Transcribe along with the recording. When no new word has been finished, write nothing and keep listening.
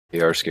They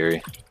are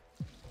scary.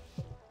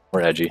 We're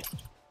edgy.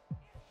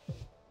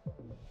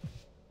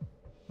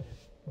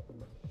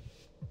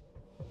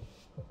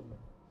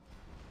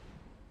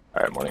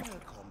 Alright, morning.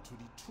 Welcome to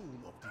the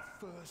tomb of the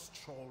first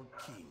Troll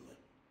King.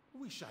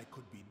 Wish I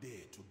could be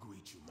there to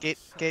greet you, my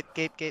Gate.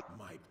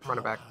 My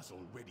Running power back. has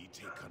already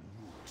taken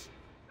root,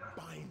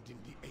 binding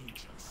the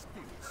ancient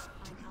spirits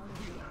to the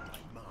will of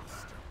my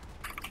master.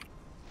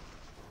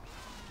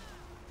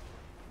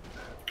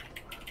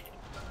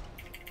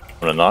 I'm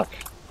gonna knock.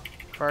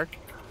 Bark.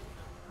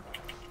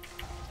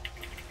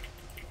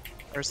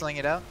 Ursuling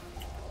it out.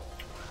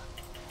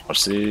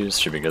 Watch these.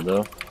 Should be good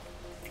though.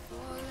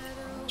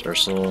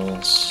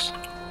 Ursula's.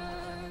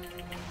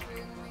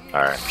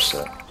 Alright,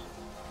 set.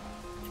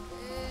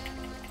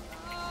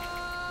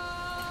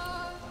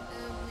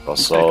 All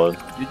solid.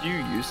 Did you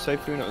use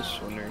Typhoon? I was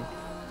just wondering.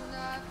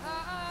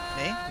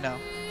 Me? No.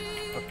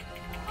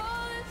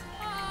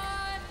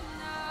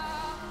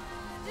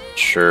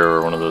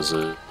 Sure, one of those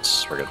is.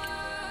 We're good.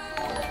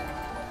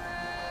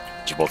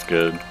 These are both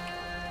good.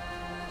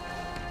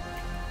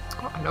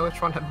 Oh, I know which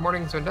one had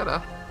Morning's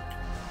Vendetta.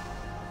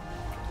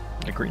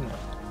 The green one.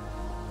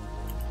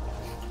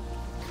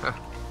 I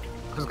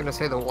was gonna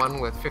say the one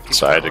with 50.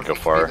 So I had to go HP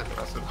far. that the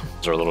rest of them.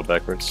 These are a little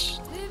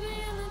backwards.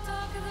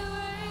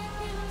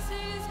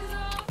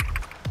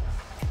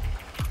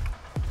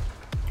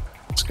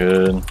 It's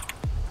good.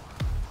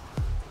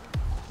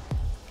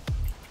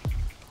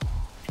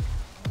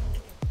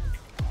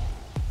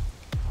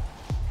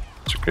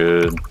 These are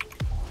good.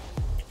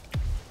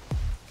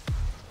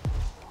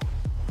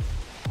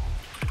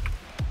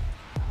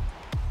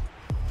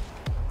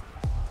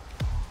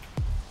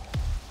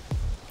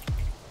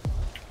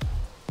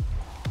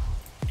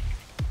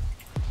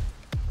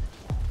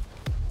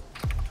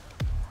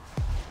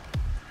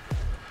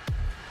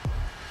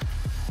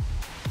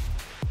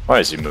 Why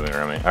is he moving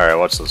around me? Alright,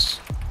 watch this.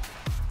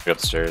 I got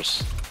the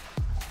stairs.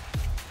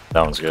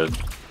 That one's good.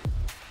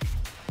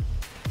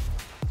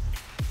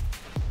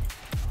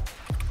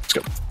 Let's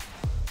go.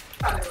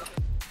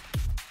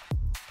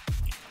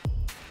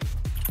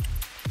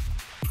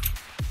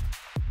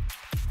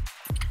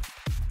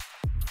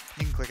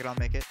 You can click it, I'll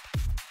make it.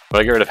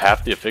 Would I get rid of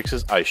half the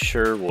affixes? I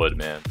sure would,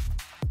 man.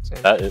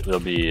 Same.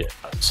 It'll be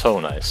so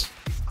nice.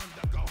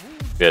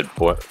 We had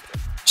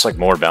just like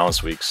more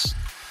balanced weeks.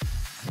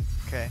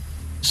 Okay.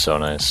 So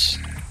nice.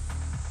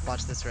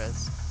 Watch this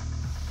res.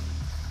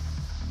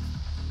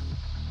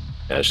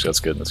 Yeah, that's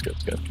good. That's good.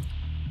 That's good.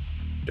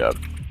 Good job.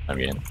 I'm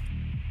getting.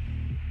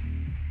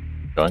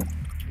 Going.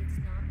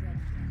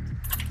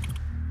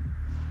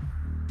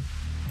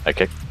 I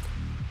kick.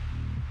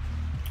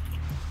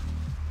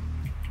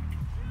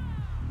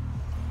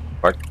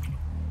 Bark.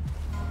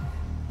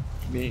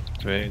 Me.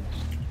 Trades.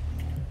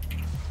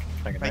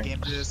 My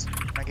game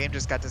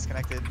just got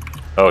disconnected.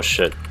 Oh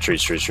shit.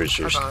 Trees.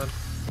 Hold on.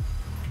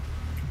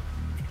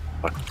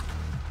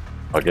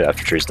 I'll get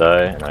after trees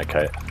die, and I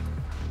kite.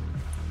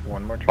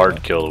 One more.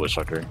 Hard kill the witch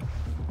doctor.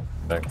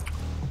 Back.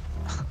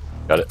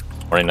 Got it.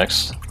 Morning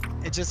next.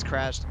 It just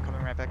crashed. I'm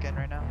coming right back in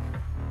right now.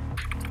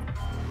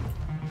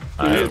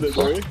 Oh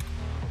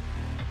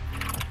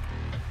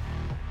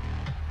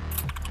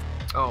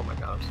my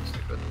god, I'm so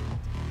stupid.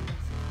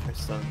 My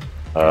son.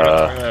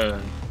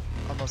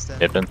 Almost in.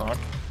 Hit Knock.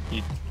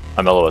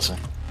 I'm LOSing.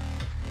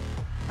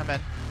 I'm in.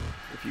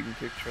 If you can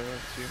pick Trell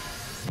too.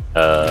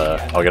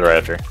 I'll get it right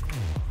after.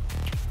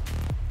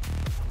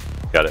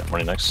 Got it.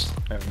 Morning next.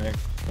 I have Nick.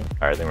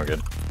 Alright, I think we're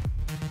good.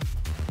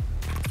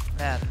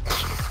 Man.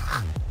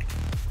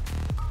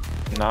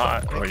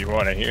 Not what you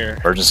want to hear.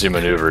 Emergency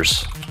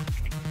maneuvers.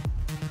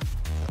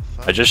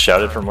 Fuck. I just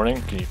shouted for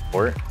morning. Can you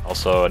port?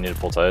 Also, I need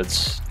to pull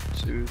tides.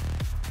 Soothe.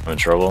 I'm in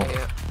trouble.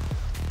 Yeah.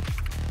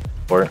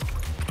 Port.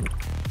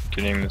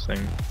 Getting this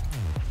thing.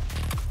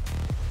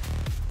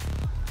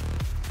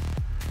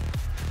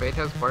 Bait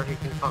has Bart, he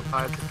can taunt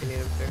tides if you need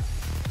him to.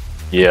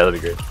 Yeah, that'd be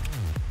great.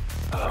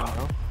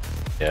 Oh.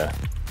 Yeah.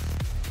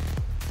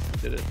 I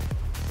did it.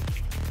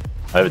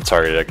 I have it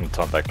targeted. I can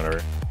taunt back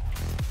whenever.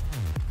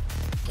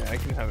 Yeah, I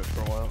can have it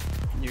for a while.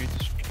 You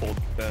just hold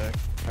back.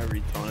 I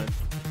retaunt it.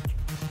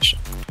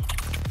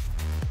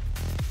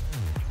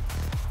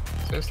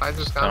 So his tides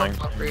just gone Fine. on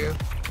top for you.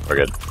 We're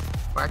good.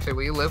 Well, actually,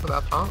 will you live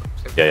without taunt?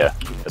 Yeah.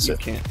 That's You it.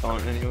 can't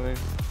taunt anyway.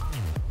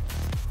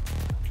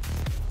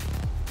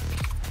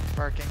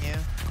 Barking you.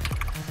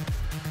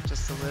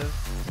 Just to live.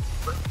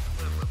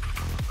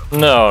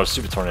 No,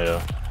 stupid tornado.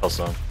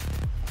 Hellstone.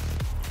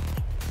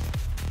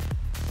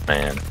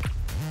 Man.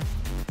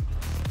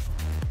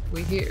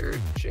 We hear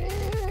jam.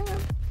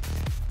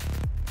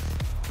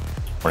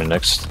 Morning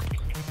next.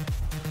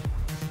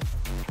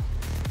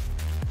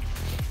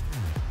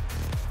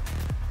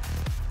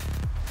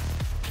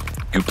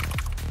 Goop.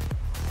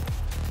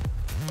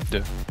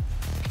 Duh.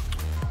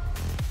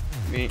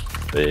 Me.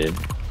 Bid.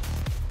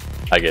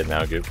 I get it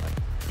now, Goop.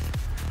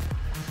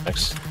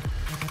 Next.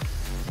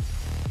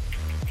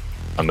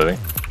 I'm moving.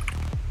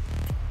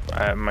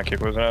 My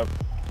kick wasn't up.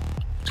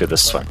 Let's get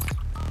this fine.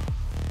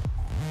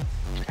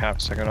 Half a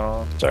second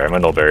off. Sorry, my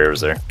null barrier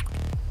was there.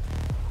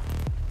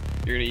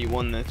 You're gonna eat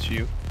one, that's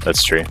you.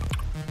 That's tree.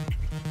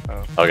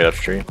 Oh, I'll get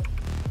after tree.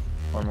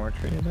 one more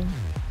tree, I think.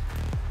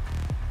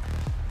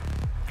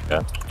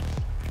 Yeah.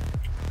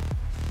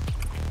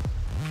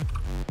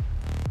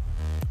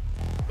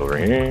 Over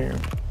here.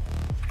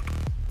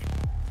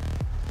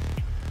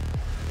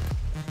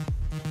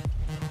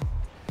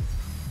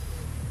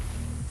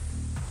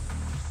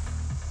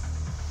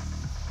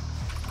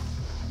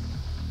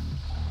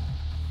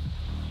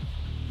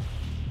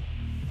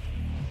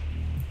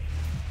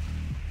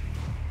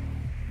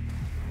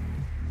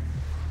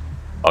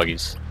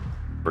 Hoggies.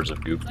 Birds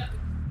of goop.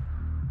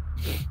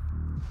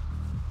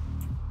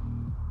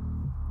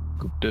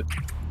 Gupta.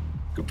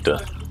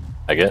 Gupta.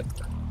 I get.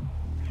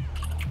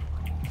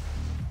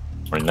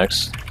 Right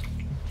next.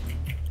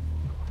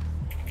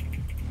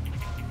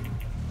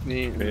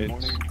 Me in the Raids.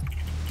 morning.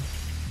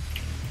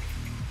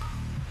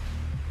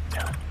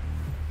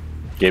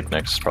 Gape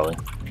next, probably.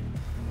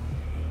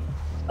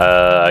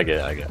 I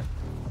get.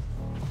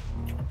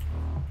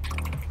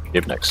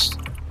 Gape next.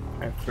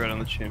 I have thread on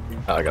the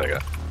champion. Oh, I gotta go.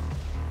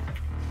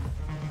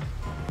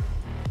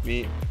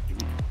 Me in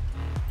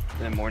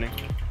the morning.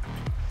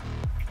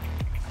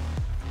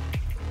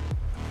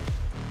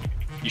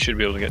 You should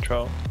be able to get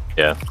Trell.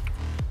 Yeah.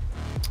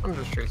 I'm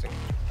just chasing.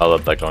 I'll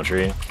let that go on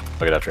tree. I'll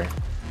get after.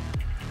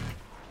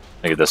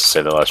 I get this to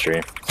save the last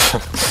tree.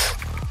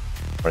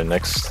 Right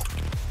next.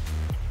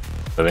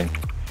 Moving.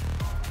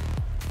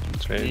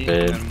 That's right. Me In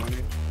in the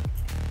morning.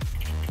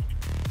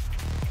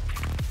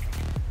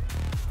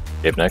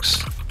 Gape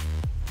next.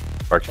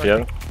 Bark if you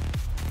have.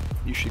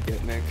 You should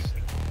get next.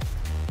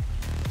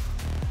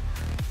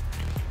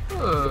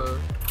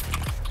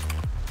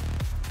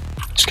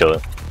 Just kill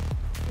it.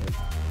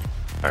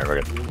 Alright,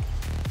 we're good.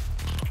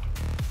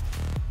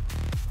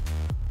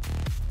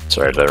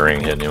 Sorry, did that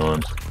ring hit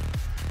anyone?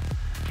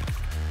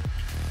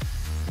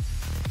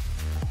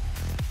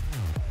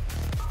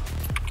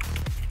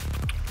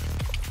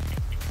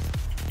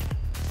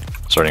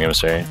 Starting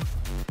emissary.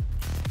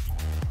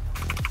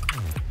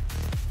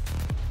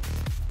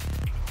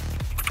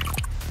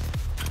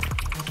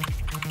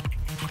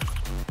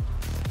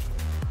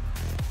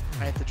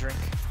 I have to drink.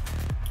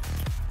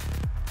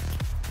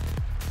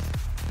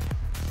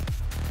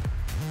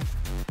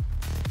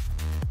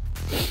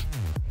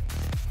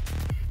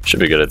 Should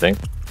be good, I think.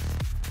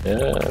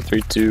 Yeah,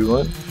 3, 2,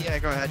 1. Yeah,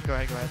 go ahead.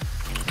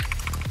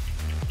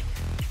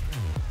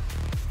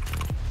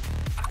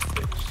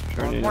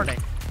 Turn it.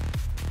 Morning.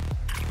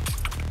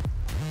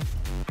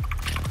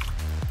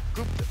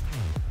 Gupta.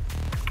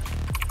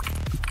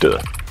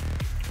 Duh.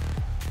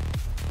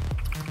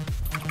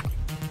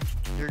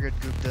 You're good,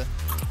 Gupta.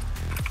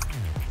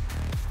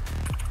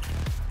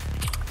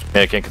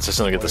 Yeah, I can't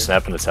consistently get the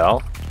snap in the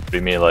towel. Do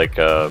you mean like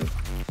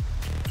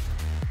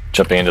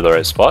jumping into the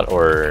right spot,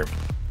 or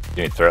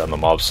getting threat on the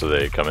mobs so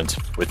they come in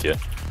with you?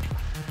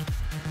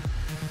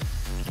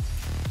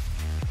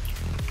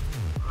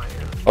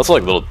 Also,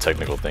 like little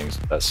technical things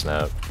with that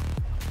snap.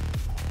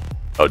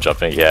 Oh,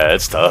 jumping? Yeah,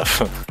 it's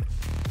tough.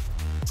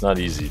 It's not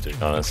easy, to be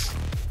honest.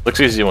 Looks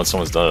easy when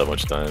someone's done it a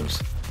bunch of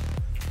times.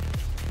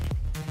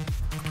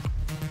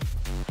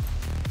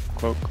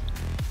 Cloak.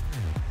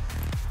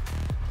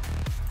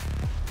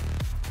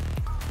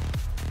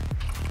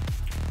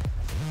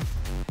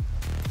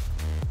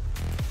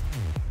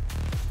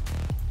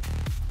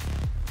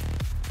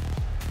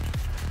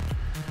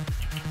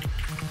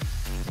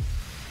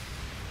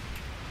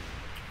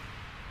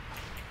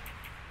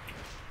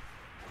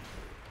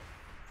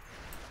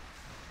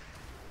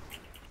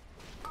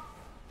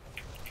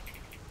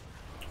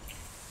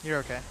 You're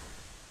okay.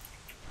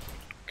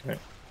 Okay.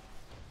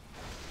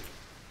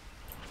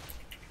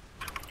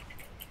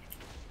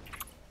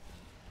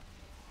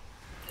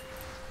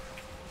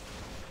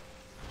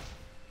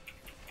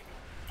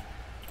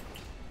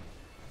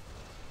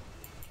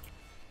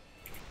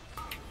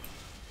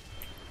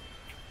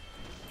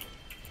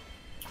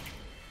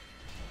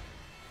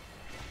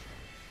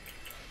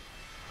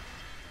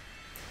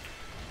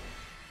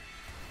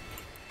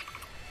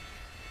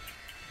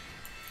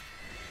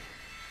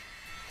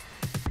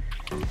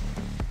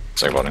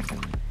 Second bottom.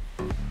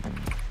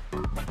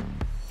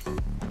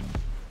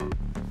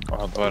 I'll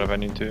help out if I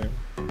need to.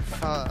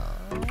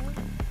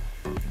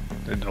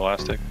 Did the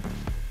elastic.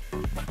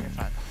 You're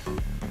fine.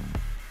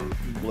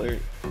 Blur.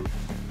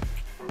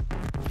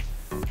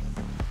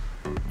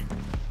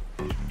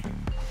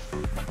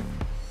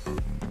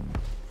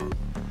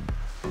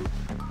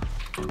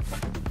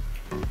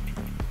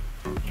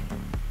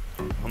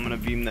 I'm gonna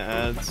beam the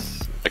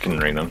ads. I can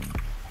ring them.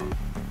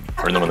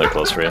 Ring them when they're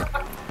close for you.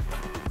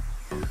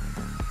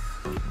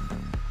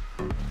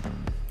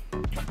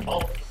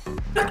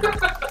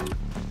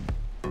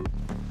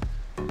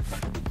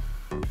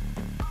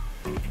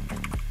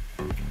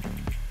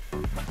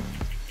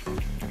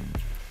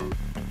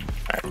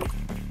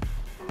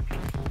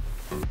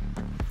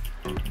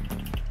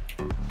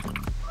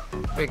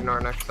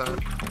 Ignore next set.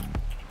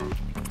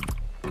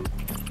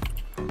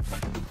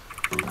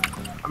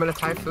 I'm gonna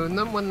typhoon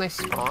them when they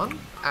spawn.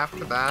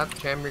 After that,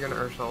 Jam, you're gonna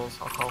Earth Souls.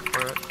 I'll call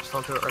for it. Just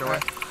don't do it right away.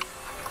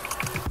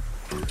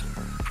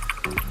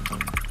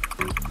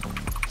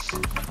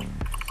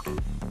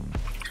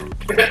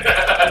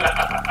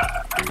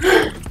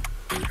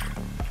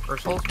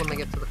 Urge holes when they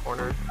get to the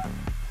corner.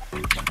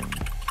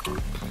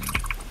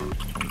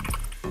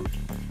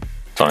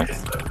 Fine.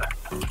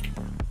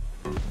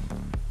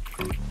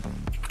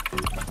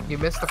 You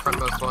missed the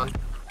frontmost one.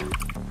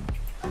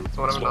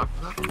 So one of them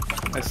knocked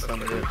up. I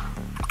stunned it.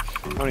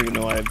 I don't even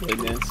know why I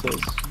blade dance, so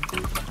it's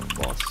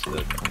lost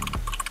it.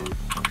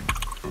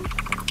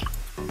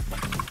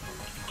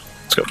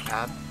 Let's go.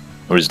 Bad.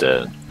 Oh, he's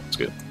dead. That's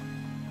good.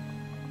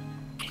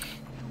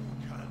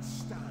 Can't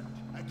stand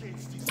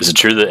against these Is it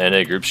true that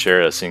NA groups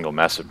share a single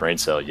massive brain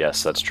cell?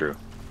 Yes, that's true.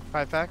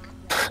 5-pack?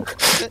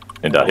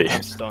 And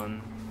I'm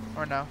stunned.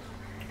 Or no?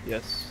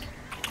 Yes.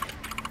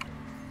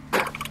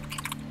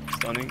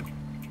 Stunning.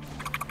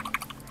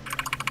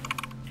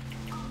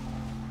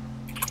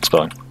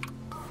 Spelling.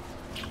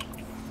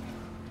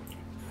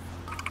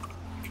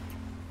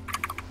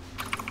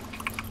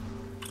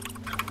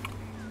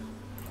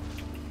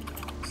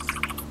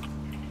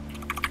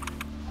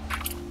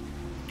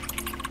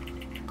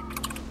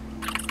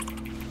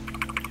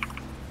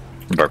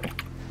 Barking.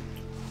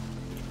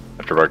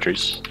 After dark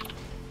trees.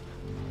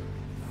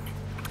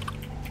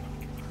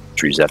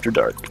 Trees after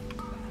dark.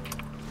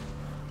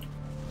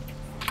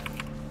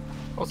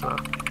 Close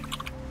enough.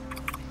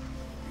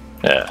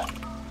 Yeah.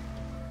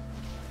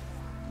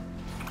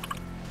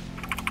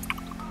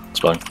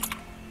 Spelling.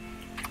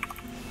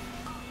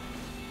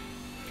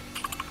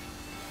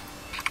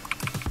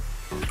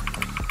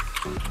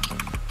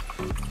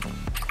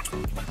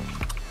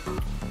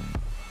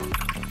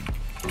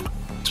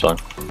 Spelling.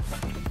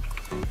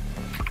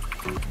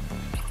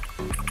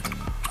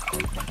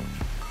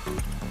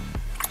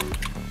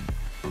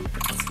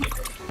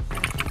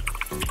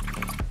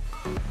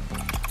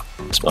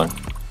 Spelling.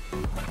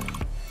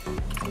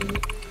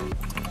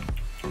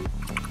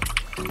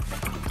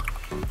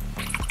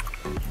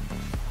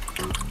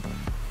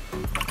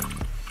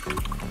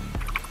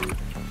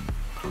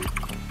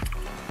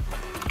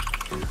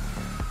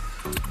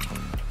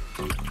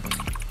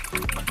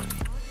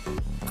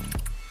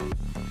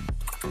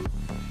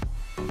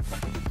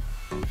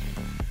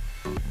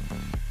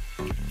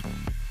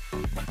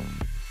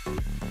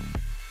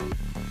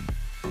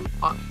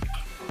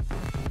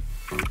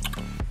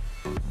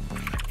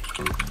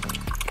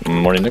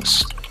 Morning,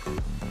 Nix.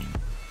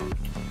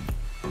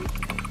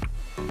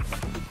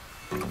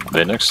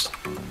 Day next.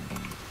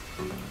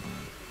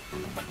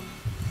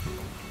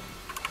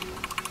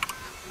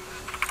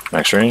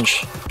 Max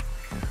range.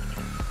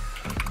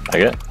 I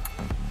get.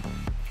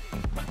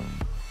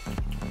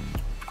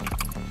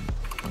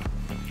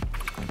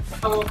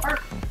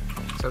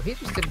 So he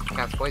just didn't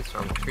cast Void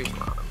Storm with Tree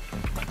Storm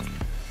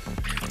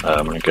on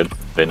him. I'm good.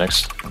 Day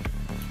next.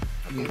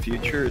 In the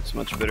future, it's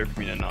much better for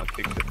me to not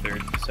pick the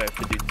third, because I have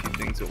to do 2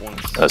 things at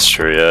once. That's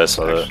true, yeah, I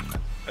saw that. Actually,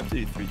 I have to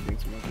do 3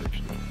 things at once,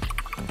 actually.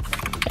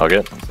 I'll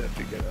get. So I have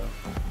to get out.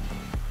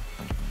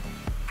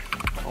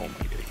 Oh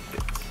my getting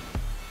hits.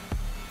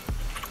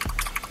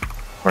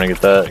 We're gonna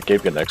get that.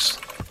 Gabe, get next.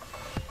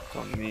 It's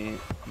on me.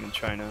 I'm in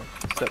China.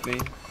 Step me.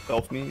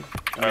 Elf me.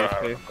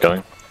 Okay.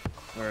 Going.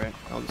 Alright,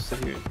 I'll just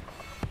sit here.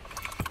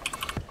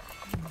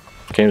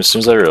 Came as soon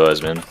as I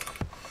realized, man.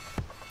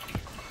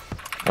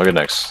 I'll get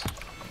next.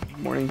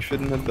 Morning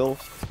shouldn't have built.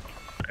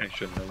 I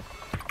shouldn't have.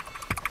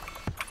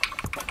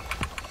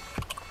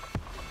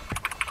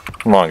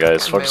 Come on,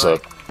 guys, fuck us Melee.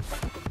 up.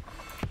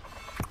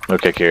 No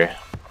kick here.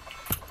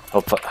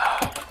 Hope.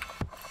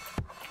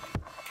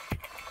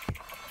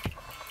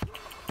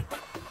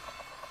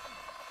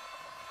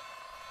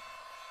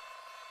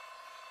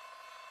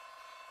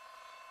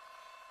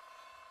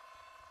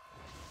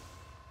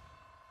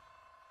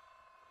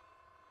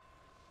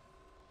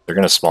 They're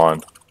gonna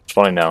spawn.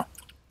 Spawning now.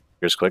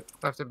 Here's quick. Do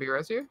I have to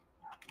be-res you?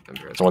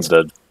 Someone's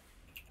dead.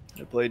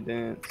 I played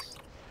dance.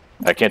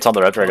 I can't taunt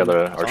the raptor. I got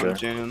the It's on archer.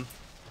 Jam.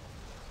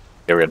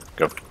 Yeah, we're good.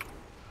 Go.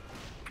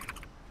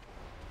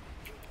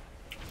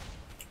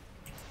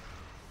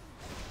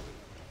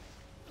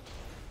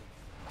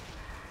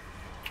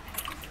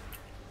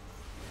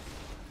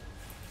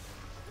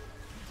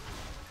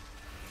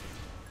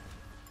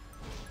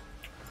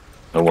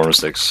 No more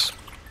mistakes.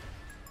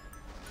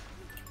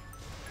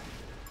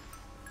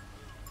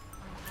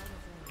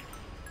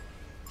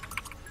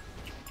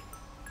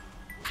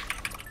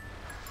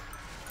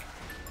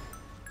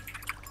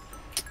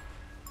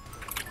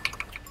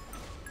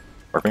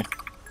 Mark me.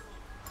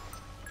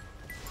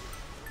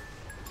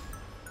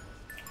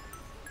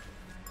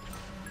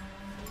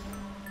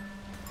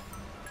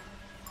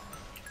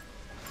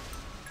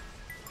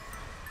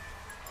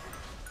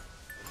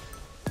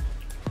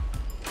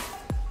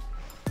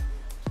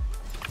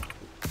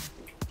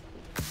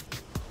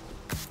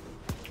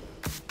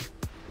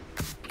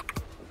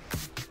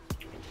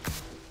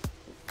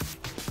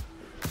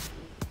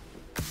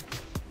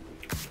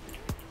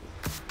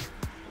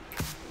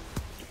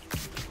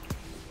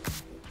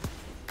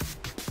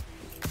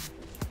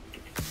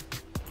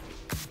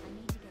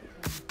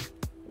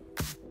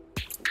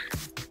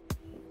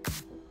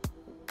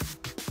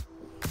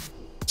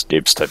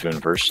 Gabe's typing in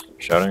first,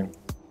 shouting.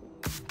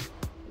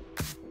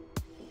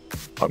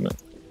 Augment.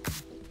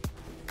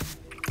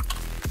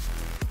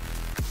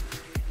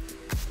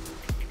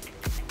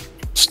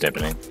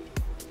 dampening.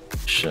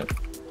 Shit.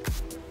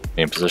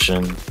 Aim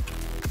position.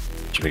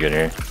 Should be good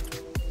here.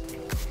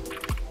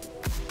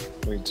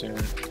 Wait, turn.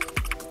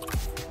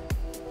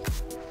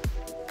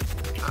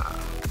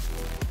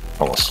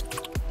 Almost.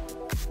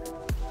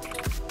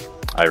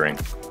 Eye ring.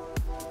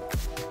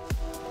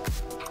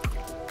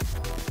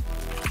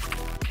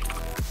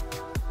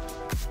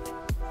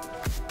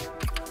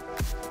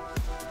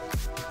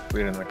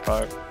 Wait in like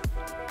 5.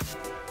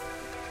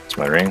 It's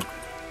my ring.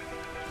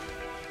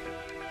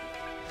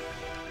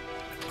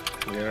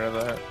 We get out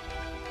of that.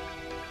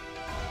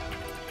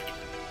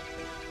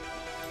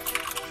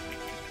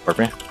 Work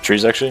me?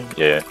 Trees actually?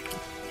 Yeah.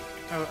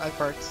 Oh, I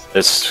parked.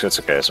 It's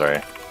okay,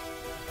 sorry.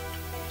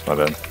 My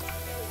bad.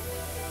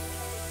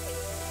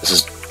 This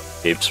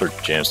is Apes or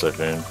Jam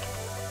Typhoon.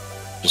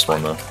 Just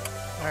one though.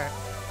 Alright.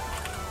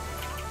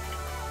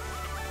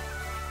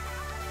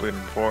 Wait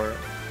in 4.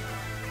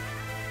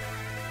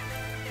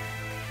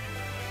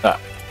 Ah,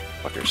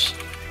 fuckers.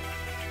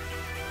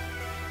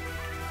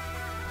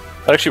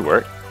 That actually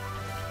worked.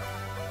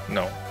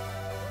 No.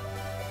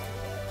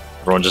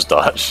 Everyone just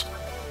dodged.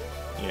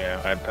 Yeah,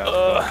 I passed.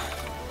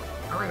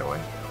 I ran away.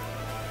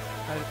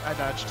 I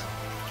dodged.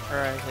 Or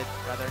I hit,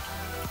 rather.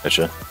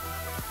 Gotcha.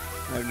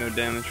 I have no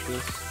damage for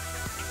this.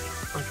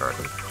 I'm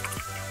charging.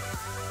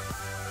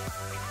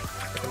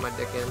 Sticking my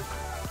dick in.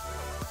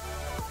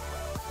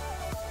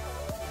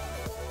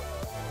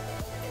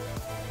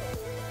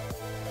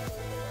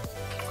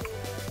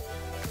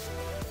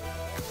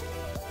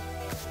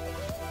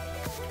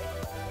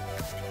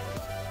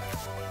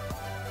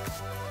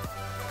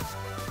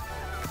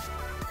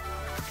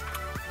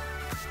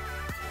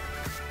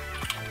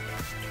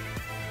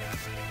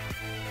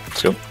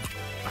 Let's go.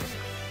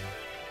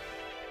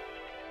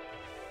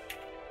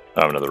 I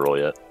don't have another roll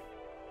yet.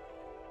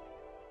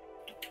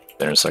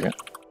 There in a second.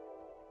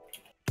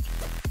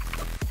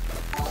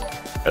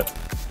 Okay.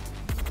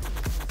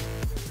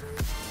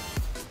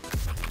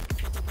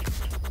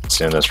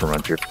 Sand this from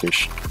run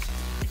purification.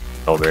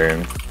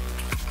 Elbarium.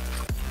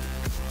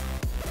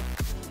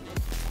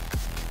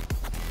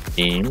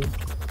 Beam.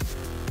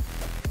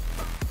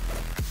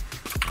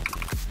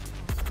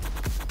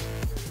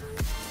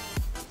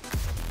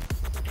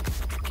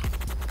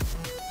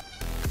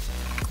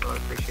 Oh, I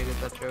appreciated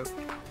that joke.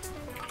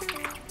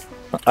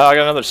 Oh, I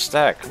got another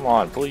stack. Come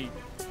on, please.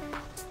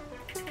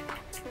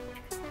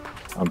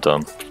 I'm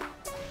dumb.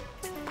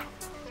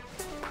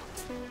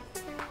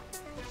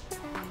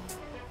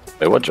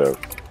 Wait, what joke?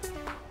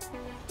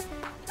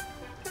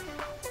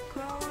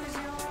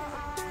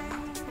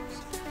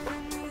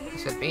 You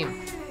said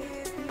beam.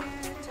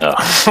 Oh.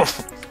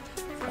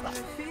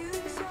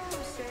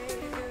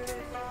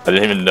 I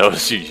didn't even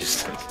notice you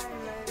used it.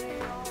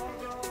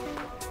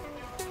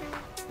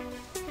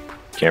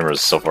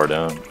 Camera's so far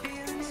down.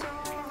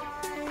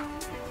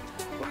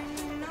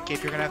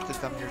 Gabe, you're gonna have to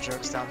dumb your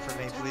jokes down for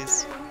me,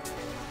 please.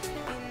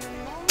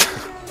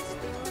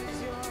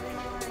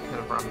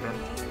 No problem,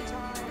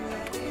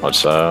 man.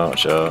 Watch out,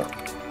 watch out.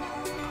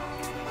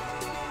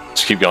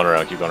 Just keep going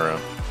around, keep going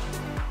around.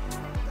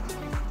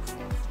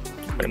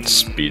 I can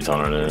speed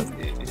on it.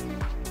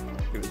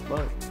 It was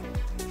fun.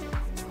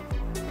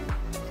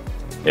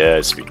 Yeah,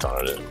 I speed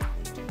on it.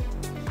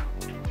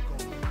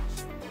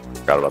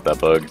 Forgot about that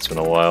bug, it's been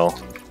a while.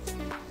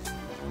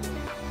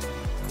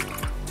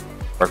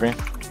 Mark me?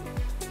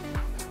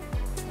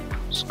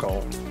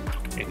 Skull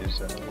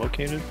is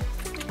located.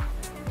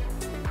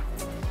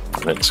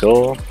 Let's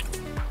go.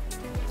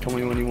 Tell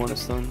me when you want to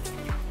stun.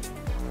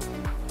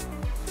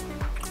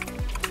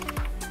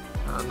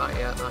 Not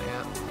yet, not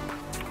yet.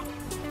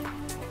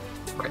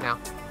 Right now.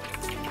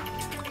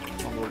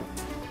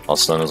 I'll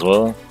stun as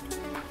well.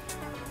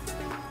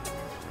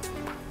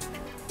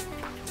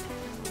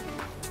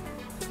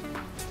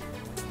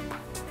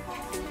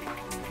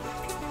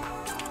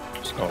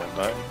 Skull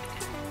die.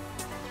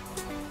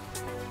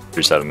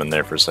 Just have him in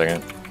there for a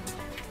second.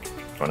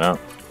 Going out.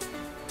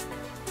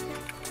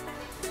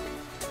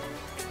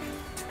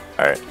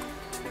 Alright.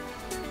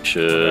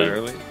 Should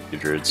Early. do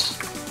druids.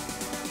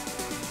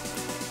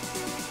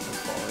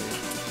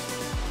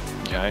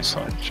 Yeah, I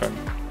saw it. Chug.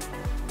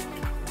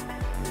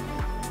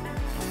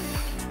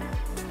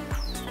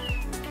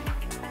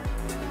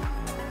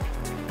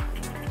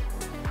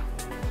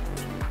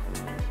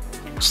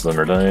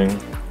 Slimmer dying.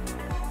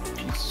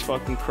 Jesus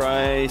fucking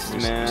Christ,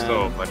 man.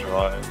 Still a bunch of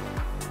alive.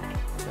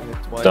 Got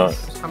it twice. Don't.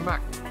 Just come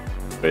back.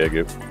 Oh yeah,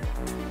 goop.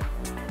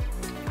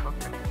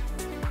 Okay.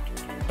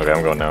 Okay,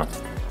 I'm going now.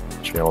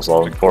 Should be almost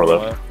all 4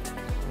 left.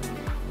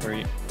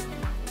 3.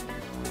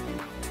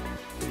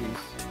 Please.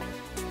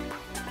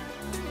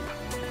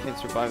 Can't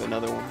survive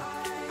another one.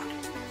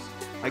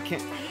 I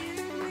can't.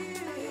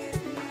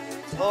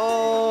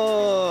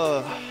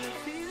 Oh!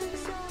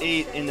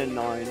 8 into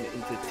 9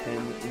 into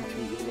 10 into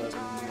 11.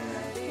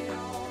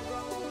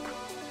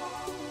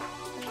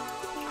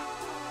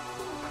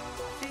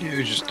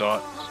 You just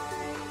dots.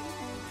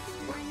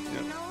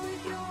 Yep.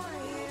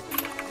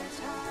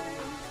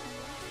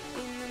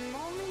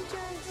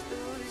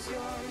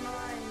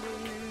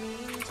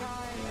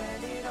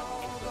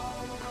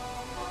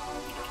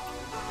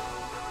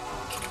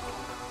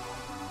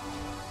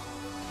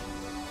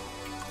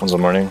 One's in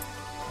the morning.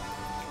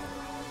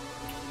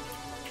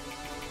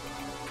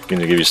 Going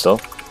to give you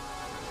stealth?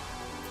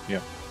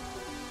 Yeah.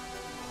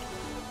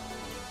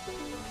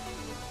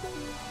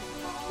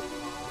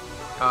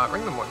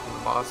 Ring them one from the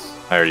boss.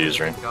 I already used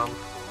ring. Oh,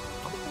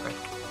 okay.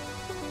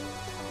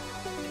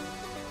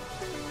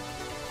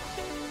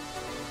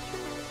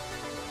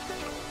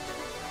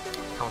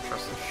 I don't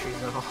trust this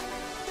shoes at all.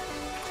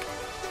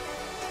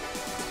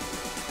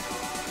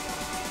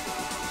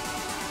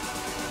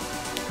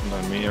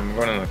 Not me, I'm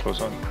running the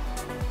close one.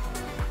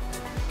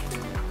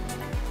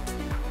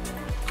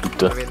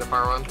 Maybe the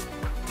far one.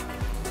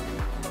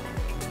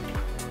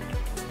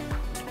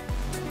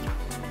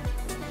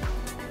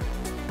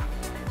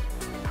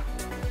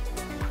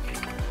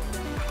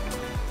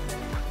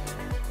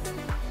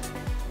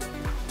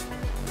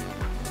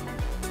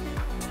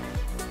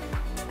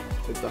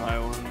 Hit the high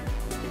one.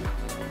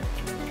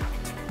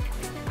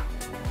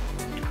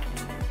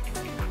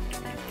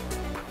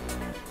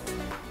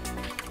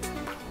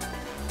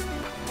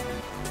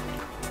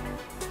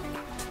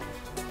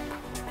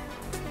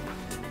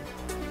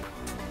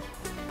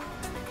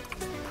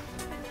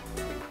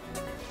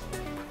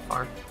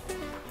 Far.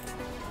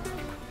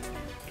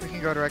 We can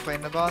go directly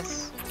into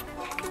boss.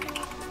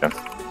 Yeah.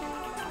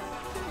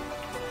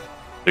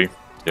 3,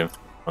 2,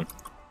 1.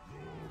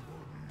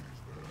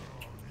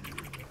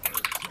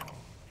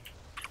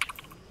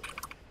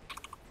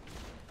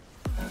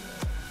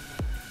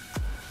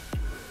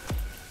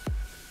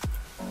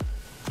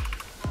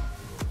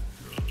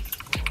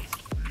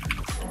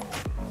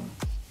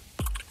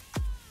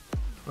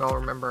 We all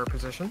remember our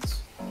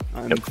positions.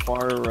 I'm Yep.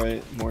 far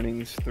right.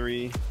 Morning's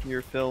 3.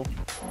 Near Phil.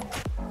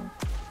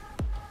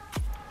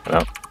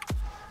 No.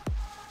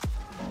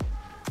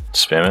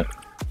 Spam it.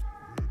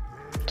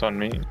 It's on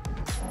me.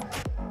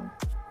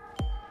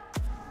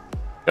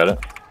 Got it?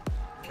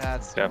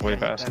 That's Definitely yeah,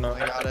 he fast enough.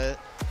 definitely got it.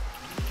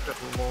 Good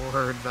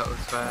lord, that was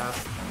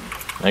fast.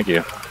 Thank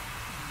you.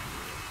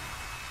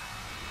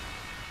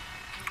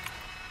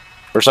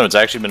 First time it's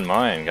actually been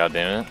mine, god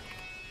damn it.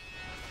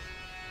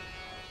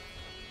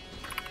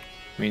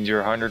 Means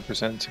you're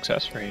 100%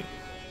 success rate.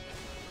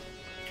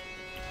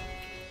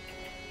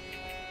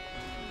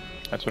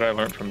 That's what I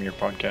learned from your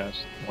podcast.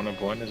 1 of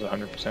 1 is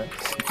 100%.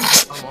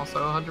 I'm also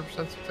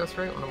 100% success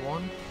rate, 1 of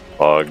 1.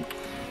 Fog.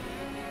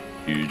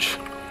 Huge.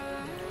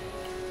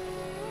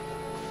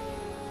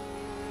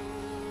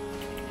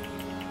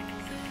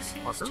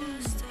 Awesome.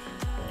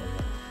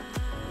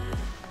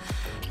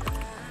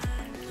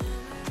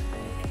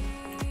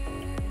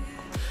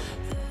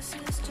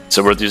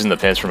 So worth using the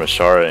pants from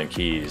Ashara and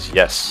keys?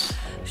 Yes.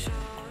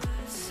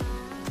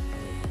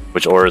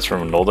 Which ore is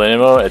from Nold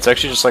Animo? It's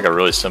actually just like a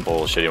really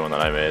simple, shitty one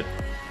that I made.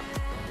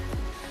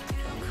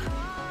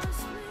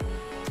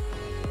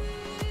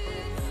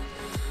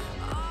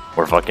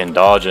 We're fucking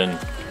dodging.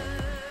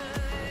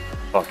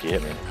 Fuck, you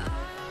hit me.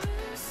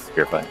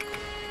 Purify.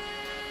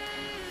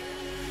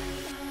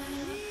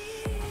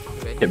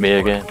 Hit me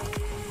again.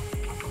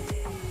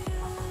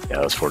 Yeah,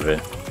 that was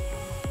Fortified.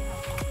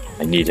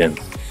 I need him.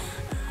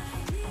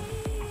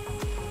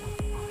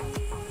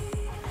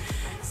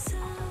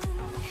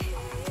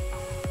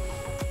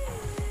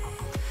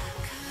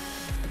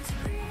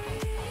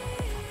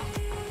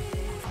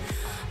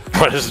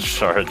 Why does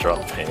Shara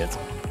drop pants?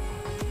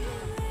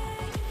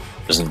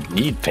 Doesn't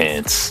need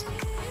pants.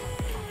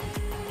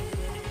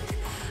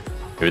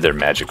 Maybe they're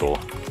magical.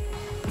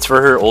 It's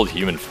for her old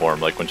human form,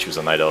 like when she was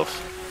a night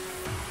elf.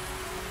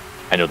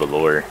 I know the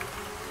lore.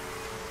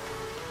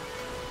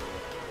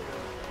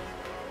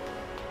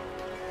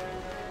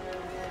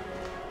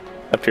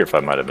 That Purify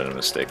might have been a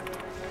mistake.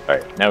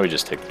 Alright, now we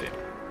just take the...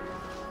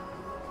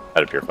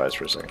 Out of Purifies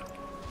for a second.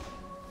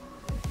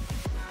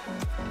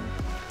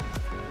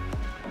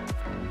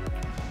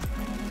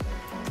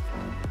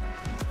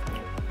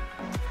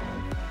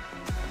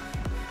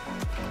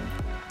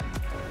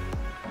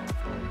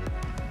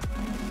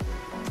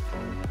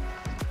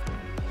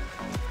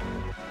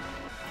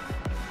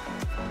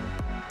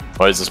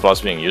 Why is this boss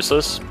being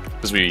useless?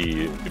 Because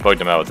we bugged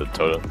him out with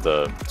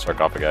the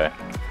sarcophagi.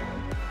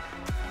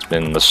 It's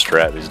been the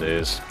strat these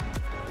days.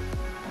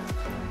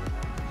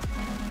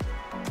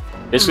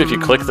 Basically, if you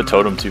click the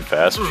totem too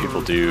fast, which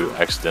people do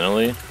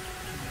accidentally,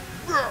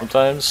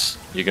 sometimes,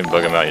 you can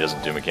bug him out, he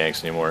doesn't do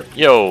mechanics anymore.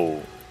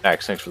 Yo!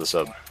 Axe, thanks for the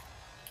sub.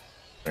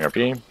 Bring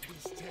RP.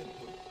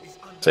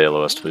 Say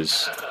LOS,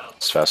 please.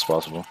 As fast as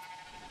possible.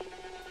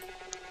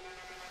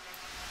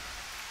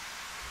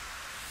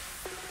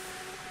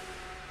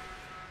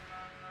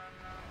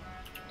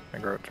 I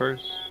grow it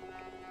first.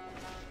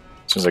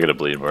 As soon as I get a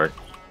bleed mark.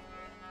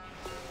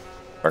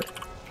 Mark.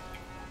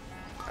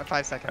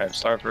 5 seconds. I have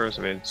Star first,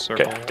 I made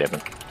circle. Okay, damn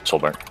it. Soul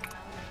mark.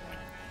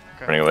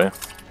 Okay. Running away.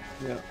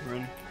 Yeah,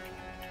 run.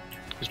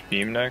 Just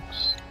beam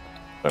next.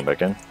 Going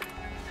back in.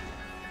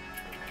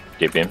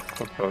 Gate beam.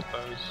 Click both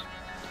those.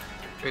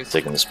 Trees.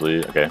 Taking this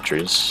bleed. Okay,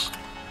 trees.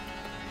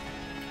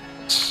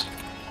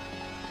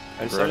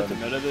 I started to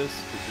meta this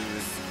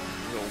because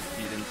we'll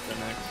feed into the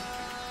next.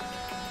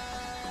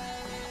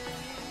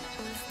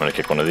 I'm gonna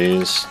kick one of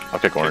these. I'll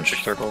kick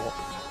orange. Circle.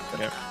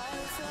 Yeah.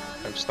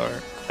 5-star.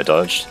 I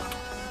dodged.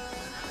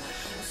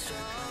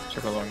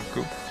 Circle along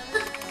goop.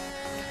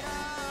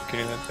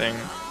 Getting that thing.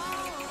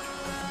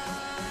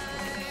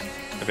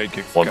 The big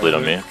kick. One bleed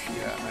on me. Yeah,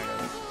 I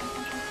got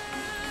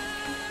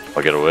it.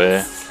 I'll get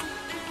away.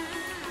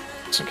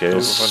 Just in Ooh,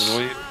 case. the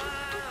lead.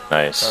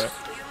 Nice. Got it.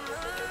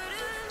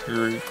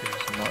 Root is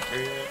not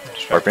here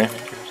yet. Mark me.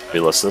 Distracting.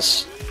 Relist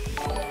this.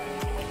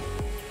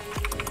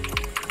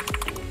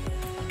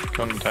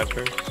 Come to tide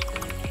first.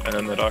 And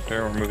then the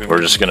doctor, we're moving.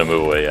 We're just gonna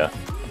move away, yeah.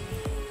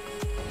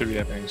 Should be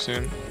happening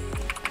soon.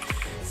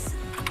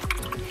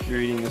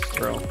 You're eating this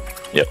Trell.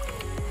 Yep.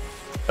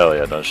 Hell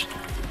yeah, dodge.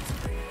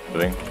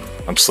 Moving.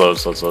 I'm slow.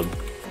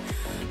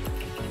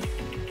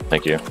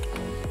 Thank you.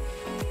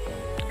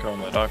 Go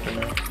on the doctor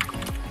now.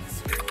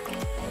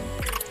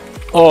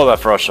 Oh, that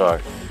frost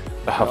shock.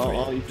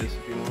 Oh, I'll eat this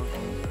if you want.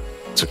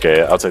 it's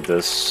okay, I'll take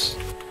this.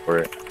 For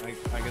it.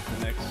 I get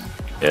the next.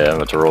 Yeah, I'm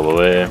about to roll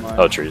away.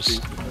 Oh, trees.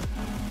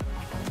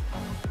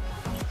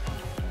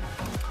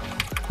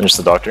 Finish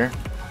the doctor.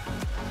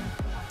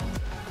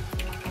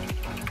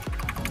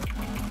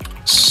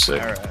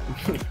 Sick. Alright.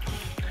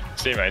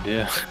 Same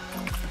idea.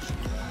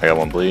 I got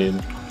one bleed.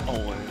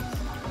 Always.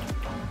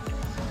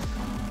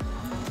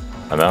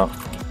 I'm out.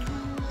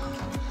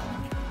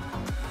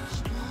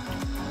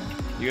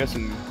 You got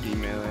some B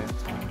melee.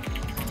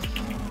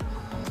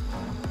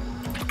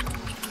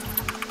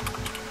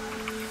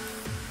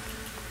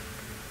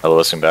 Hello,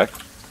 listen back.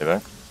 Stay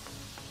back.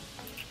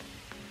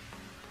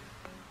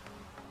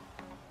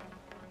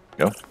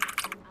 Go.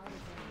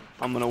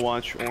 I'm gonna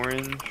watch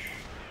orange.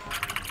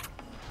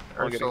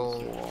 I'll get against the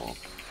Ursul. wall.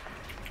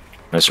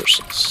 Nice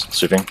Ursus.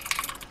 Sweeping. You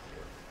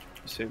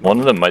save One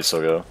of them might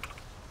still go.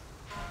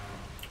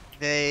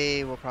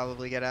 They will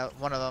probably get out.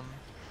 One of them.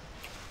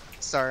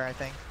 Star, I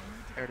think.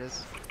 There it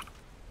is.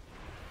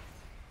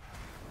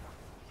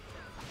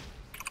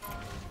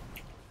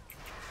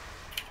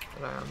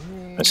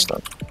 Nice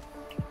stun.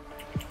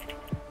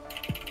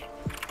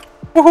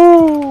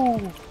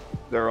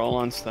 They're all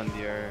on stun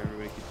DR.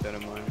 Everybody keep that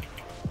in mind.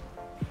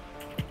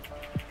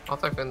 I'll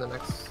type in the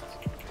next.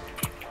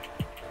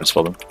 I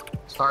spelled them.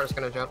 Star's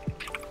gonna jump.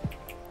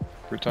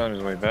 Crouton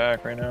is way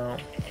back right now.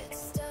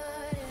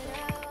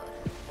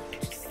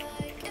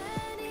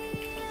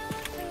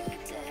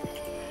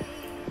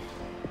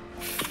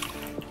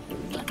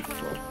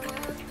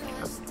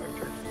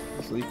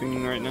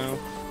 Sleeping right now.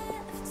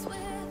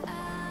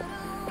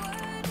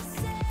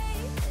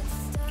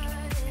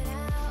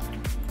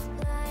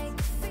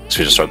 So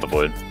we just start the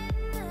void.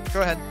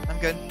 Go ahead. I'm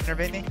good.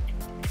 Innervate me.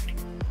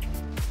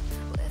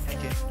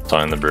 Thank you.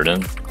 Tying the bird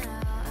in.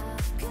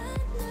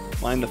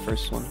 Line the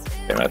first one.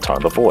 Damn, I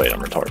taunt the void.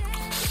 I'm retarded.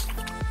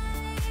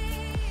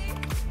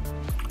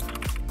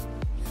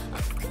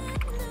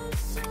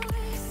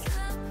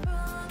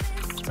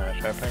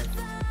 Smash happening.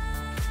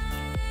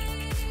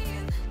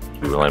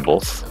 We line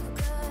both.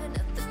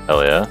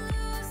 Hell yeah.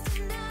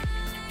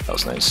 That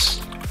was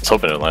nice. I was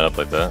hoping it would line up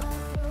like that.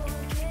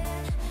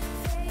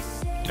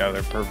 Now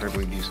they're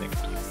perfectly decent.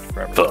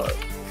 Forever. But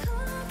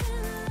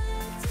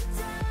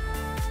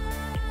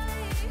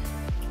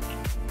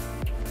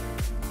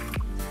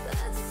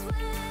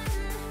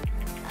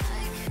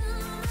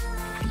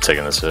I'm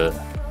taking this hit.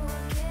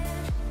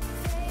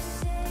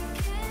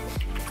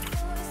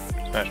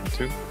 Smash him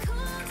too.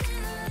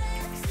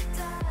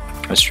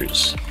 Nice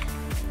trees.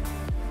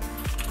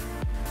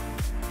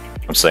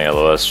 I'm saying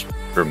LOS.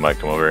 Group might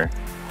come over.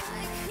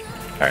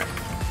 Alright,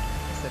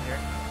 Sit here.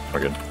 we're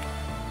good.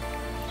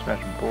 Smash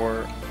him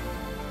 4.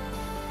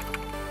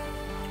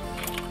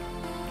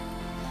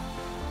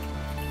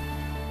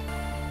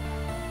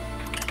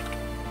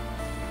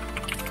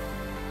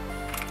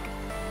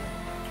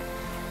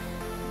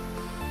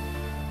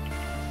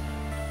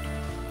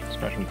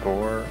 Smash him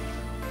 4.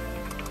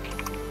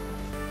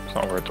 It's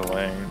not worth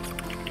delaying.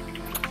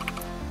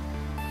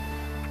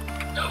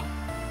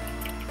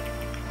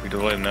 We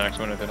delay the next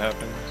one if it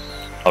happens.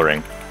 I'll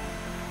ring.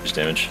 Just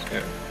damage.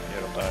 Yeah,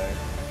 it'll die.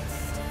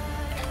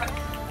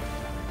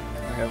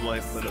 I have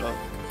life lit up.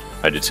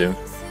 I do too.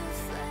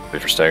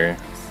 Wait for stagger.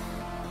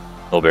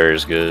 Little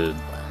barrier's good.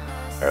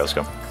 Alright, let's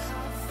go.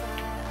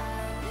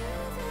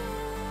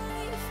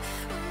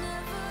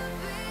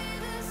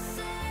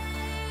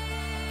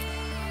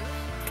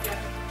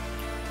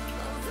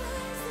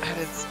 That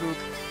did spook.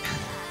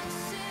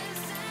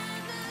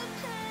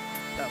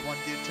 That one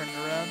dude turned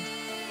around.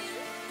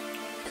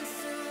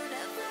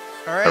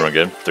 Alright. Everyone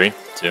good? 3,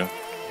 2.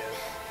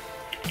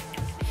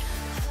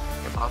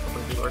 Could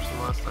possibly be worse than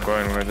last time.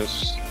 Going where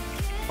this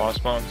boss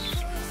spawns.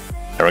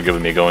 Everyone good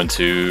with me going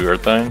to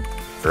Earth Thing?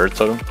 Or Earth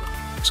Totem?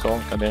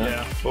 Skull? God damn it.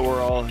 Yeah, but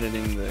we're all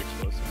hitting the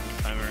explosive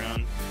this time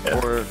around. Yeah.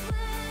 Or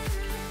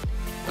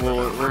well,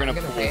 we're gonna I'm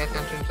gonna pull. pay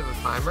attention to the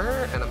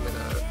timer, and I'm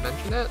gonna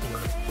mention it, and we're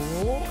gonna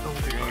pool. And We're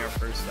we're doing our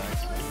first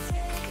action.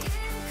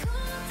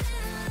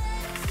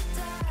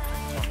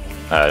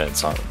 I didn't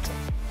saw it.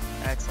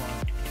 Excellent.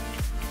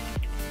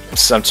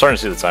 I'm starting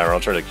to see the timer. I'll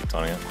try to keep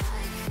taunting it.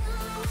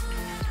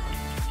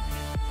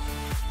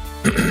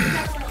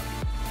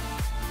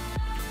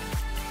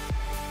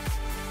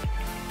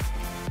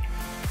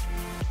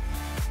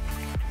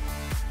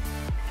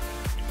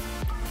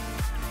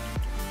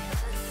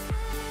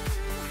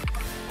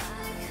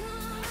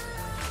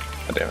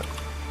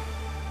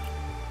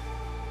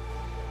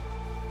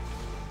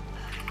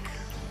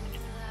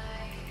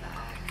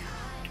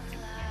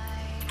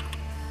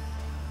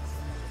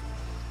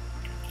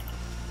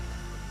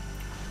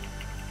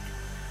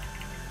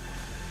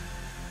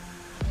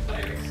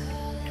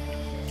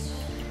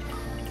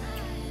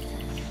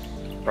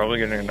 Probably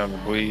getting another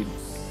bleed.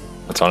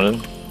 What's on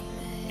it?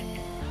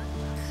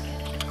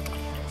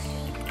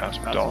 That's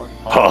my dog.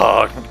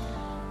 Fuck.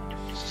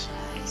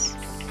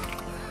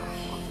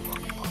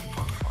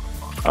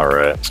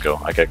 Alright, let's go.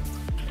 I kick.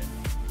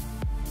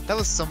 That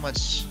was so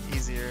much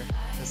easier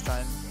this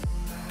time.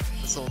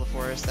 The Soul of the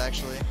Forest,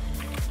 actually.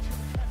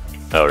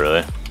 Oh,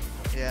 really?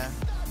 Yeah.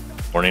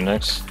 Morning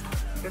next?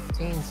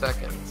 15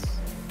 seconds.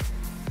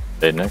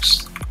 Day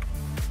next?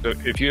 So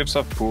if you have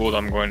stuff pooled,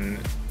 I'm going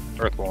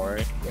Earth Wall,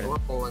 right? Yeah, we're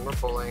pulling, we're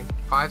pulling.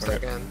 5 Okay.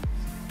 seconds.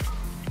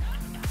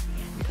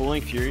 I'm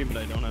pulling Fury, but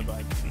I don't have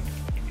Icon.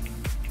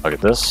 I'll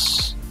get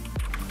this.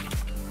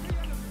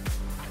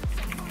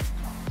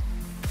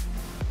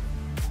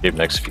 Keep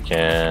next if you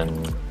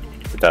can.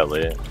 Get that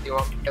late. You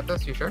want me to get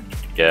this? You sure?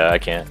 Yeah, I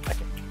can't.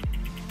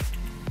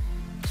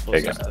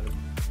 Okay, Supposed go. to-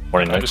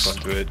 Morning I just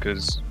next. went to it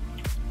because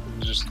it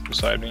was just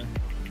beside me.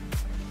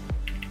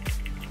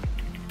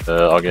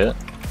 I'll get it.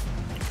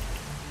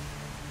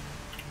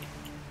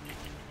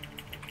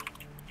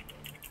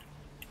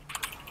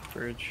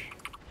 Bridge.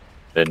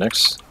 Day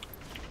next.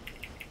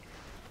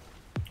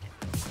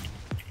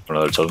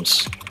 Another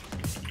totems.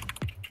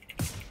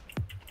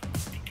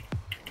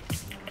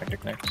 I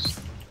kick next.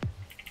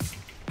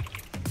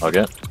 I'll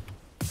get.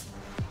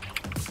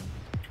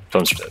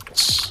 Totems for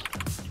this.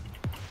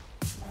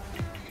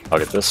 I'll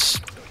get this.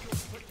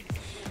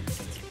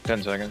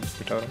 10 seconds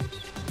for totems.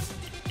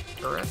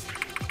 Correct.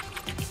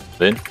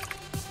 Then.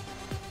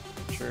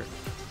 Sure.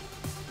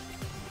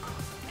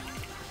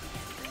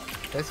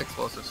 This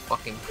explosive's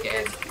fucking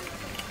dead.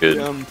 Good.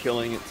 Yeah, I'm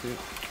killing it too.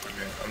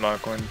 Okay, I'm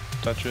not going to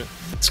touch it.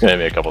 It's gonna hit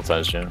me a couple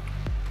times, Jim.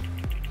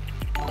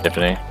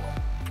 Tiffany.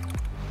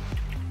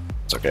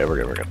 It's okay, we're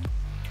good, we're good.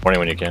 Morning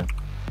when you can.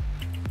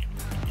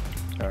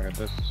 So I got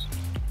this.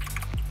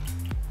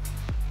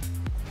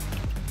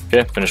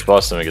 Okay, finish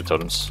boss, then we get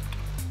totems.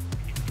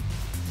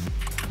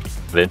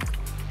 Then.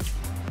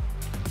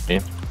 Me.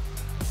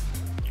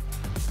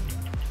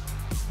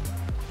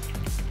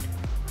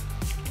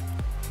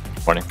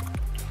 Morning.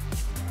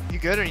 You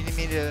good, or you need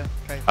me to?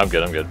 Okay. I'm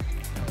good, I'm good.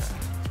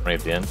 Morning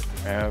at the end.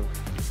 I have.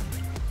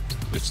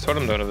 It's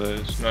totem out of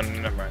this. No,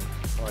 never mind.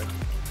 Like,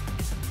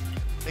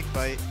 Big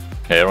fight.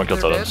 Okay, everyone kill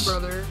You're dead, totems.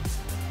 brother.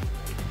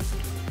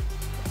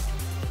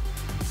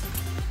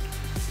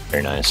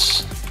 Very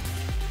nice.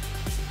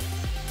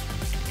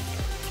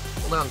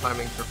 Cooldown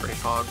timings are pretty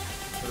hog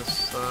for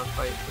this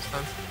fight this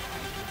time.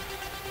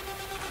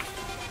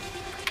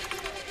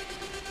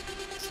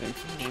 Same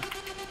for me.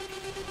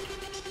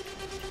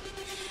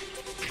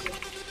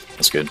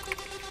 That's good.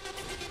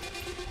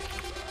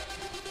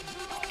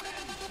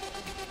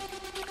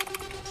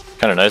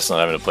 Kinda nice not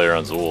having to play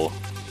around Zool.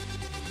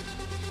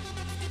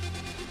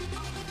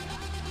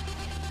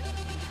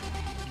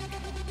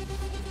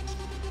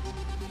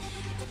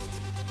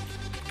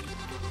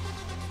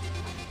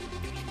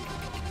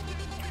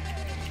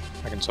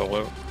 I can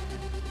solo.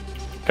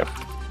 Okay.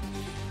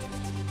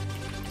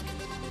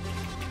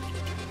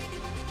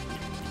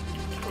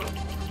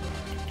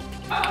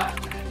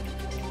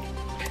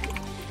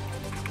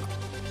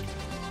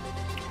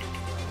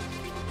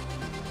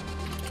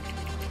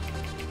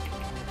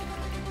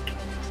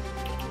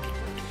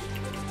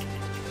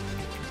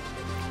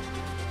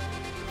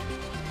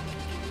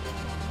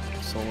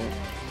 Solo.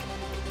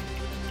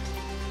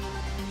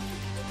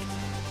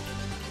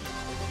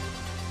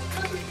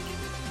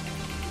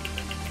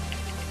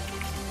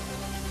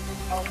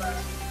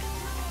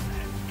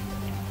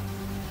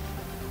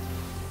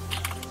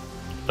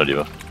 No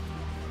diva.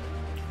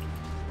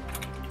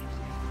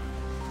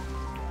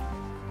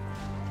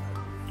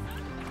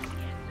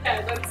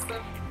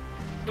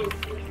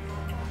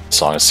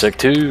 Song is sick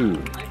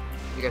too.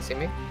 You guys see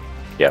me?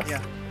 Yeah.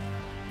 Yeah.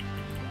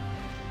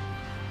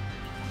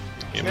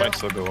 It Yeah. might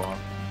still go on.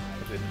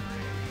 It didn't.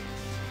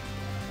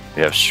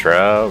 We have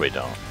Shroud. We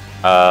don't.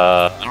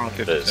 I don't know,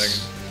 50 this.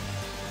 seconds.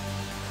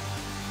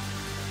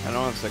 I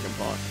don't have second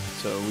block,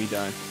 so we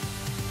die.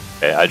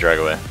 Okay, I drag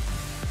away.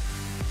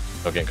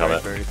 Don't get in Very,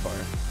 combat. very far.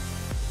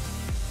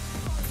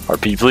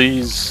 RP,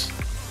 please.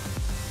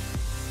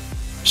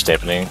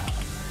 Stamping.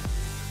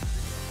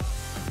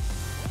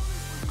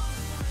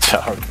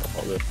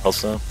 All the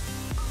else now.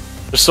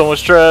 There's so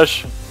much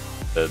trash.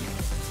 Dead.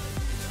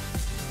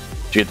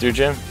 Did you get through,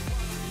 Jim?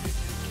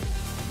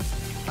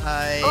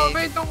 Oh,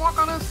 mate, don't walk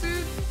on us,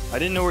 dude! I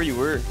didn't know where you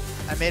were.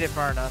 I made it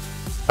far enough.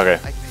 Okay, I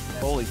can make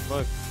that. Holy fuck.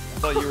 I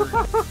thought you were.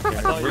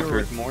 I thought you were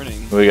with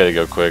morning. we gotta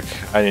go quick.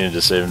 I needed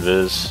to save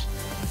Invis.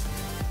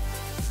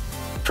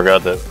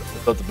 Forgot that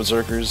without the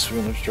berserkers, we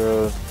gonna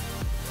draw.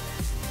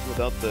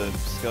 Without the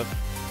scuff.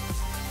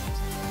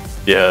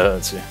 Yeah,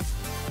 let's see.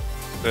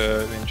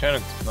 The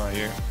enchantment's not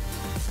here.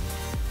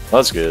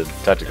 That's good.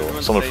 Tactical.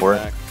 Everyone Someone stay for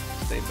back.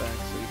 it. Stay back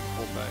so you can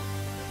pull back.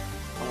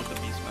 I want the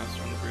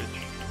Beastmaster on the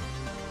bridge.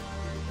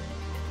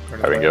 Where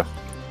There we did go. that-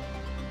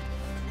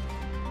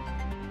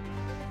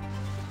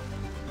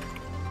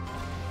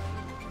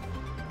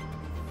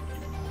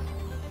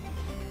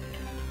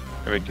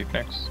 Who would kick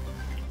next?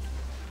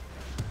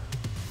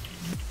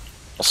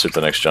 I'll suit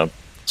the next jump.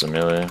 It's a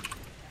melee.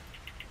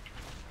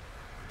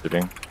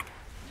 Shooting.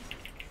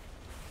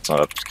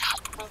 not up.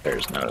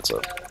 There's no, it's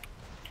up.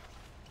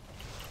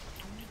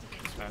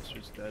 This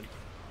master's dead.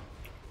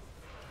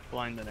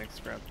 Blind the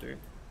next raptor.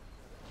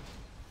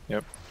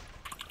 Yep.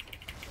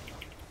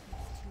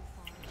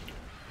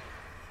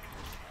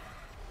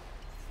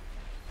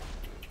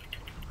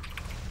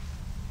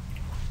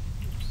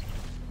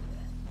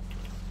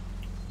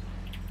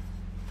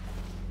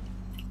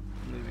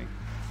 I'm leaving.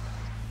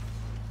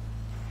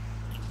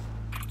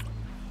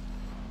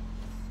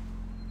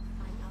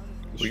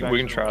 We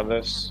can try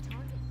this.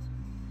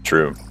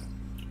 True.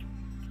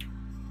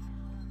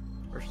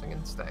 Bursting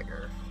and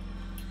stagger.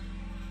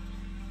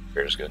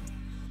 Here's good.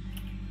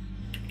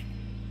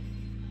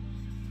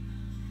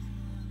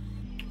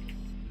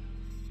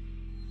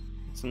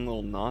 It's a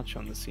little notch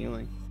on the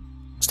ceiling.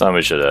 This time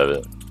we should have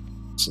it.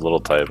 It's a little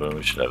tight, but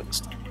we should have it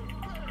this time.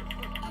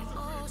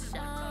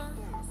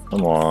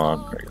 Come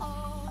on. There we go.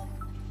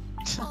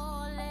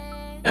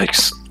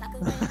 Yikes.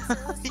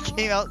 He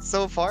came out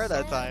so far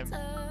that time.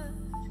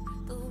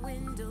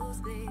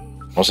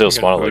 Mostly he'll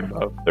spawn Get at food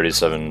like buff.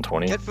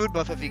 37-20. Get food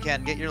buff if you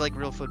can. Get your like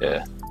real food Yeah.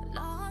 buff.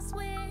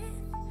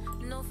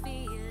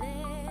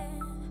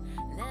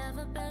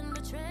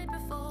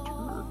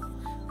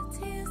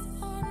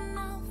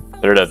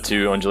 Better to have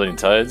 2 undulating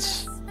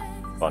tides.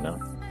 Oh no.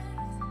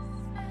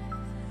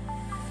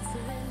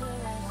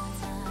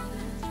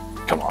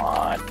 Come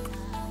on.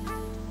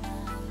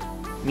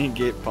 Need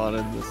gate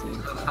potted this thing.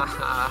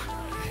 Haha.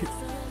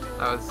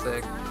 That was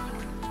sick.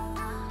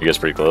 You guys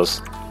pretty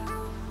close.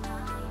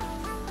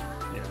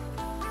 Yeah.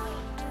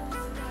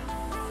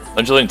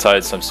 Undulating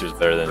tides times 2 is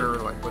better We than were,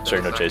 like, within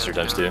Strict a No Chaser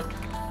second, times yeah.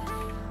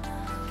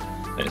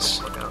 2. Nice.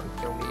 Look out and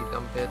kill me, you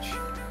dumb bitch.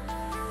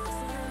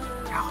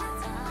 Ow.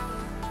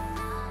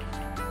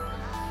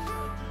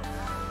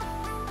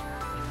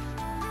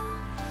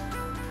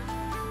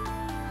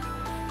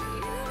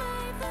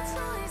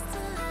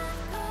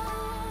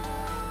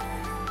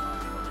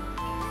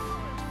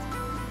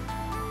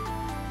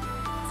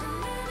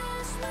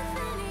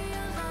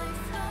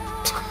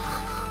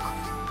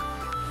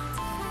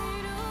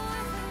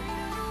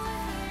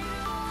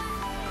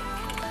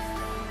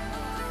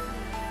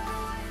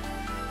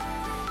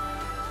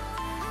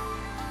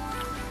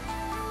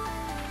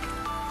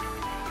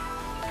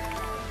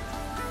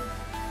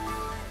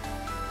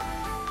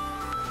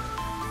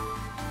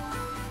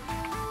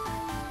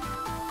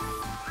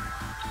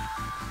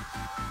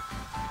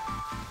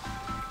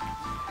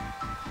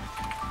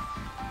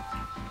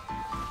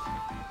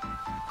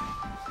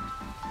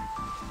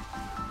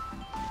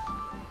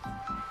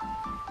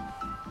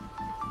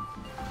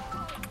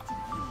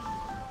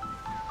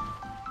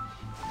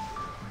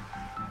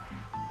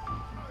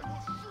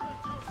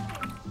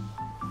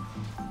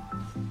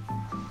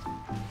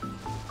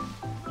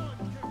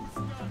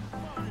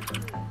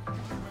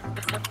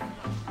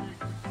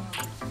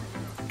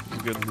 It's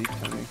a good leap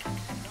timing.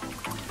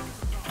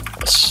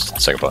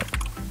 Second pot.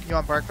 You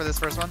want bark for this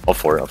first one? All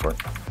for it, all for it.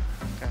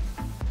 Okay.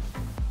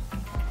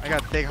 I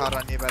got big hot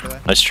on you, by the way.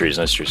 Nice trees,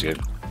 good.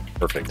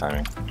 Perfect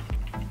timing.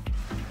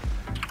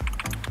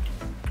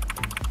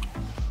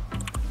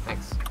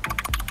 Thanks.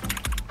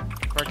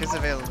 Bark is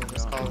available.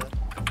 Just call it.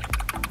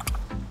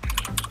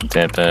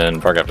 Dampen,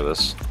 bark after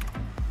this.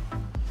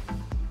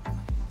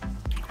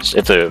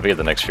 If we get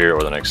the next fear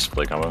or the next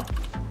play combo.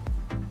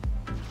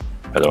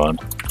 Either one.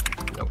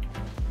 Nope.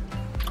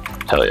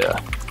 Hell yeah.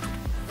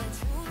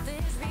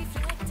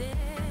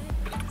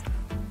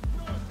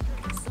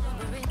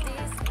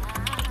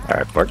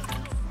 Alright, bark.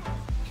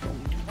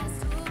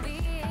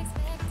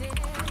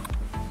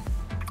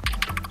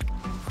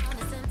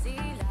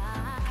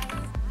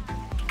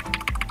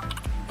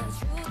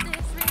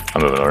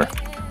 I'm moving over.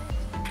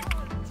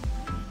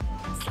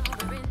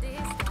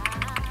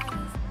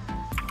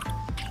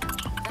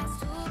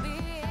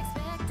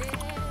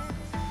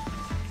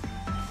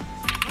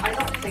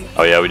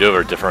 Oh yeah, we do have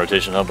our different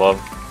rotation now, Bob.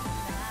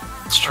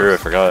 It's true, I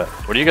forgot.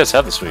 What do you guys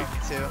have this week? Me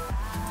too.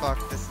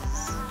 Fuck, this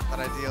is not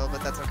ideal,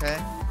 but that's okay.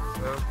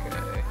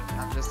 Okay.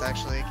 I'm just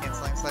actually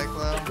canceling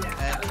Cyclo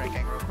and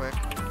drinking real quick.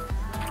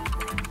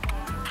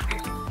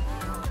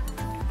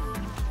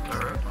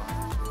 Alright.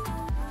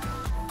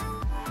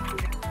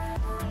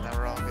 Now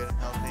we're all good and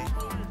healthy.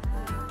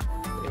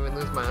 Didn't even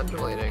lose my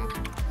undulating.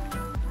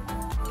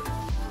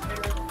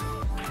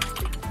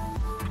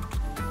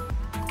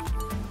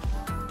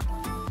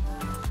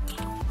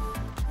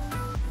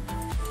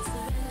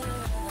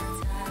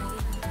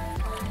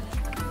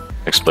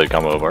 Next blade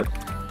combo of arc.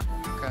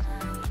 Okay.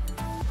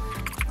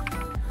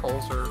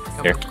 Holes are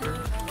Here. coming through.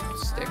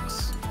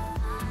 Sticks.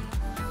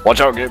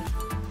 Watch out, Gabe.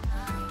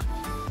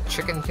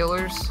 Chicken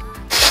killers.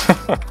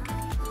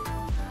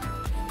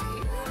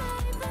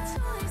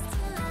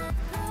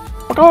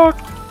 Oh god!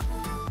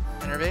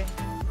 Innervate.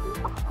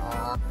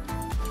 Aw.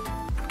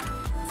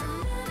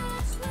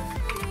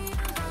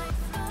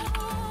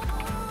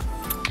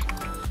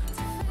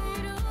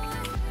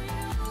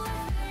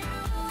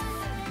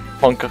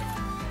 Plunka.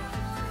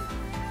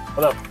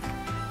 What up?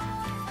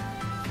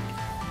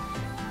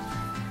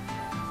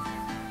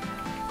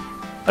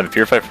 I have a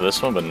purify for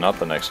this one, but not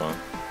the next one.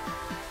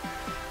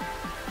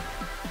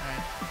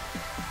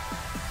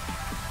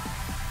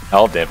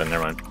 I'll dampen,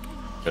 never mind.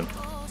 Good.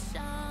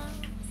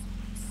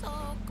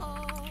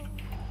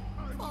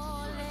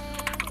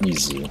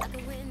 Easy.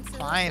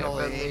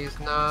 Finally. These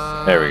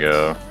nuts. There we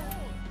go.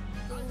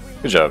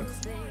 Good job.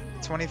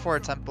 24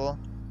 temple.